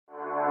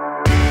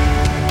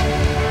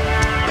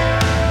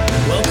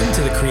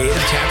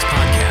Creative Chats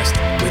podcast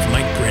with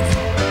Mike Brennan.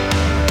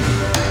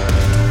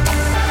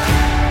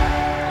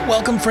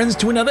 Welcome, friends,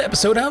 to another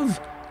episode of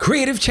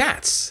Creative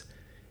Chats.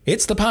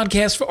 It's the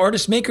podcast for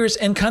artists, makers,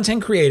 and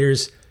content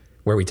creators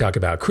where we talk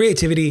about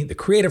creativity, the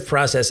creative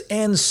process,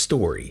 and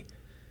story.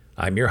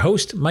 I'm your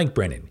host, Mike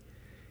Brennan.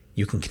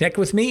 You can connect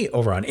with me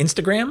over on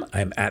Instagram.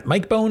 I'm at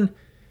MikeBone.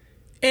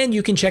 And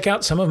you can check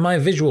out some of my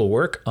visual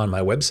work on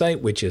my website,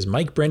 which is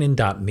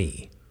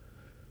mikebrennan.me.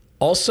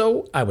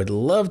 Also, I would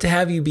love to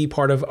have you be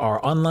part of our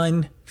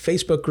online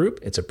Facebook group.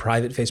 It's a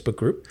private Facebook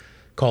group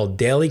called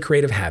Daily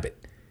Creative Habit.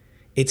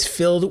 It's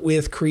filled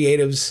with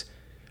creatives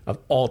of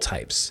all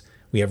types.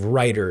 We have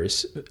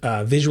writers,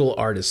 visual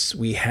artists.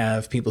 We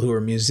have people who are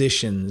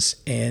musicians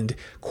and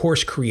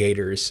course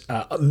creators,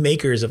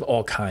 makers of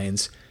all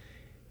kinds.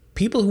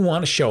 People who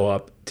want to show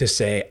up to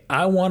say,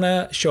 I want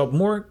to show up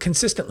more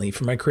consistently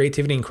for my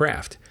creativity and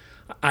craft.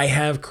 I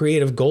have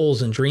creative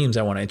goals and dreams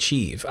I want to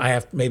achieve. I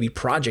have maybe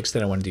projects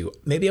that I want to do.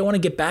 Maybe I want to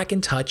get back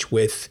in touch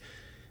with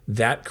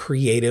that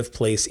creative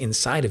place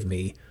inside of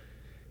me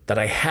that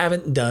I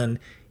haven't done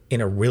in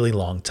a really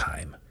long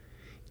time.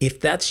 If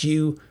that's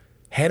you,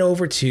 head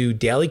over to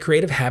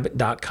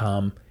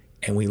dailycreativehabit.com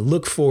and we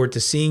look forward to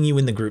seeing you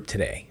in the group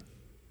today.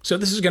 So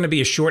this is going to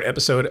be a short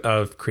episode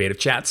of Creative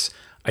Chats.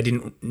 I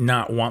didn't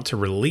not want to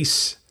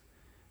release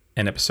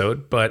an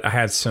episode, but I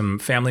had some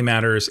family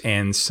matters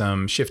and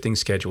some shifting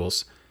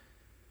schedules.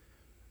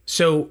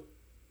 So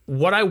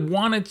what I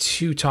wanted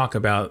to talk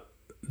about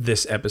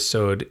this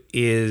episode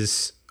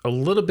is a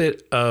little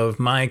bit of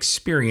my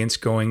experience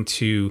going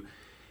to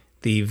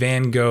the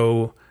Van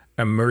Gogh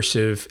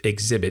Immersive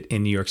exhibit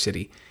in New York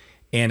City.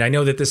 And I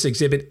know that this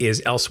exhibit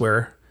is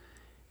elsewhere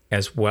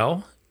as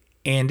well.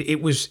 And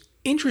it was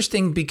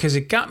interesting because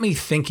it got me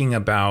thinking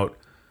about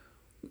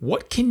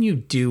what can you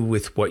do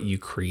with what you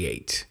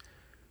create?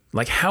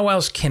 Like, how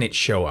else can it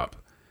show up?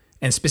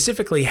 And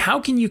specifically,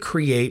 how can you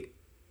create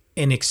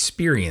an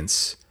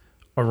experience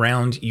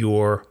around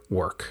your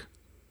work?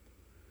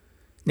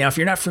 Now, if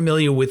you're not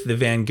familiar with the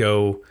Van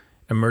Gogh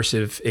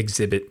Immersive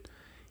exhibit,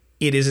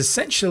 it is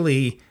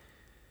essentially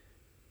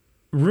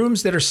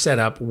rooms that are set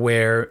up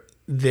where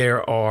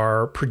there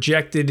are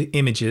projected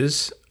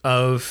images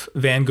of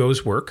Van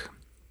Gogh's work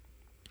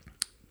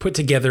put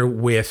together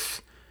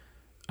with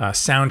a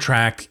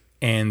soundtrack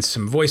and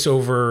some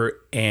voiceover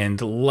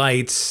and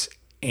lights.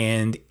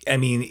 And I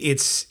mean,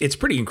 it's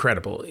pretty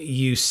incredible.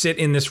 You sit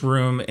in this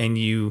room and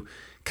you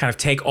kind of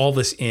take all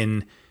this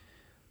in,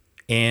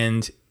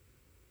 and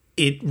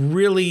it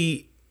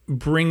really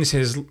brings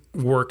his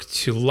work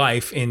to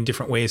life in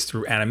different ways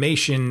through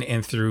animation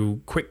and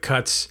through quick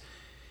cuts,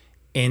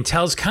 and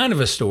tells kind of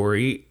a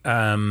story.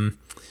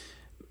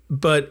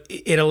 But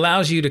it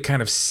allows you to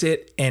kind of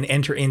sit and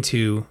enter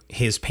into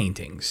his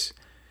paintings,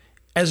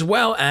 as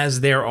well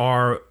as there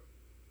are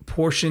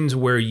portions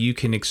where you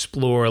can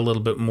explore a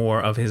little bit more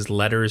of his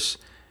letters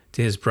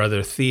to his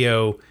brother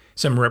Theo,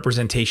 some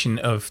representation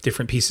of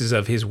different pieces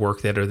of his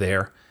work that are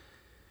there.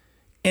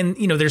 And,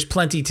 you know, there's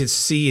plenty to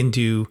see and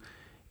do,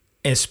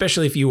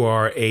 especially if you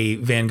are a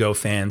Van Gogh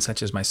fan,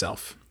 such as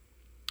myself.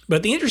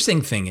 But the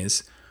interesting thing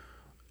is,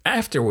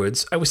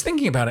 afterwards, I was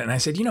thinking about it and I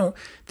said, you know,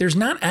 there's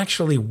not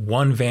actually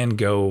one Van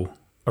Gogh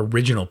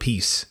original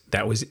piece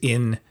that was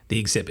in the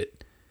exhibit.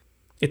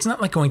 It's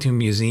not like going to a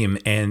museum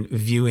and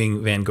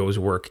viewing Van Gogh's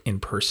work in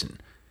person.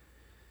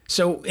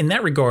 So in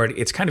that regard,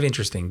 it's kind of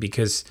interesting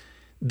because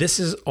this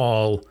is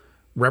all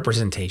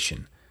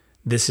representation.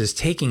 This is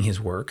taking his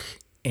work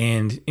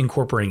and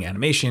incorporating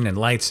animation and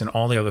lights and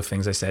all the other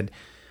things I said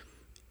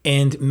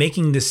and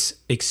making this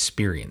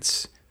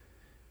experience.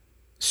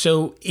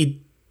 So it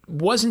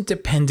wasn't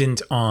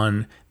dependent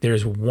on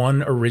there's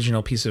one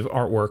original piece of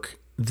artwork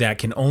that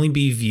can only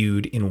be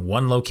viewed in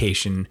one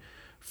location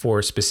for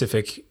a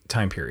specific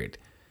time period.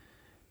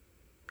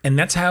 And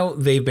that's how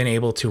they've been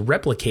able to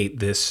replicate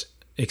this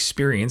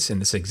experience in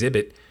this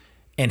exhibit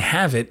and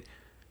have it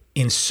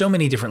in so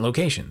many different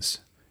locations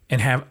and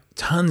have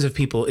tons of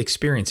people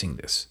experiencing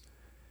this.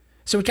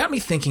 So it got me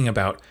thinking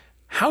about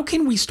how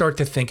can we start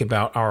to think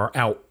about our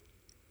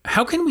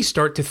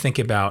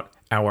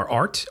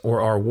art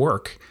or our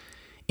work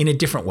in a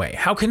different way?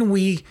 How can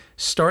we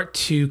start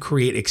to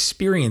create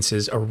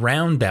experiences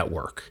around that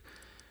work?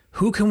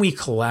 Who can we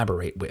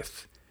collaborate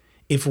with?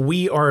 If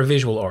we are a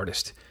visual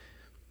artist,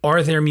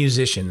 are there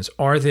musicians?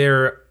 Are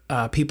there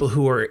people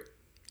who are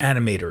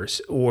animators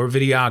or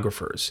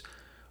videographers?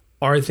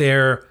 Are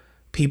there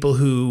people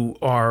who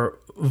are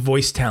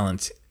voice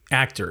talent,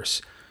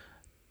 actors?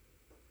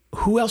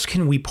 Who else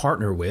can we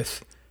partner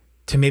with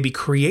to maybe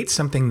create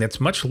something that's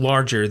much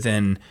larger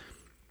than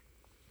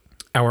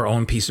our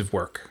own piece of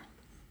work?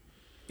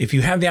 If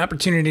you have the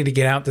opportunity to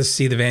get out to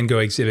see the Van Gogh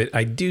exhibit,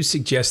 I do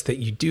suggest that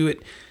you do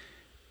it.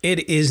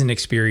 It is an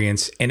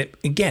experience, and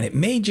it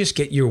may just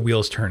get your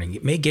wheels turning.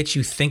 It may get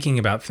you thinking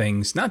about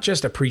things, not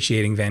just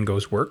appreciating Van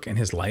Gogh's work and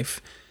his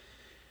life,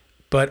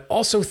 but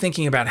also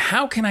thinking about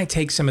how can I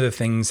take some of the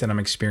things that I'm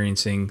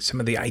experiencing,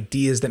 some of the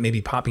ideas that may be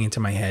popping into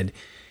my head,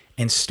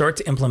 and start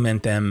to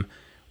implement them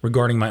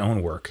regarding my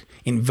own work,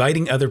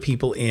 inviting other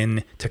people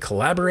in to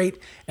collaborate,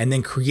 and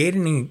then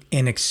creating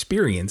an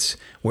experience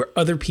where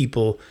other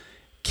people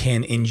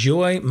can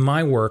enjoy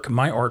my work,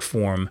 my art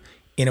form,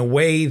 in a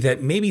way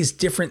that maybe is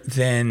different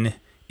than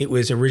it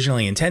was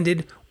originally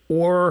intended,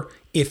 or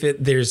if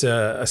there's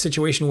a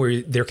situation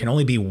where there can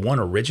only be one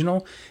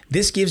original,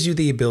 this gives you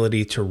the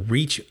ability to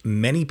reach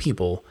many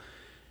people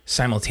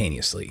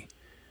simultaneously.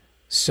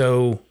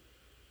 So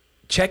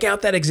check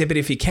out that exhibit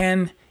if you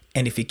can.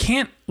 And if you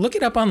can't, look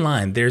it up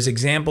online. There's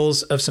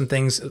examples of some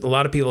things. A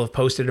lot of people have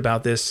posted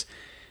about this.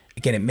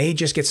 Again, it may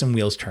just get some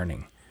wheels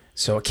turning.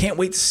 So I can't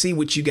wait to see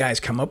what you guys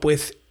come up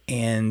with.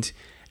 And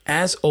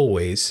as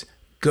always,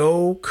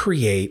 go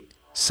create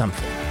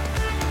something.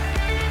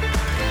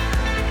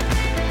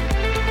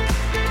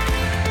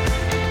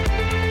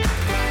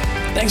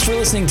 Thanks for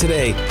listening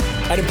today.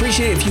 I'd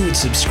appreciate it if you would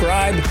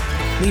subscribe,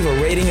 leave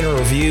a rating and a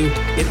review.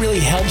 It really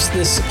helps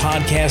this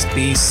podcast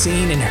be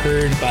seen and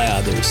heard by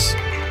others.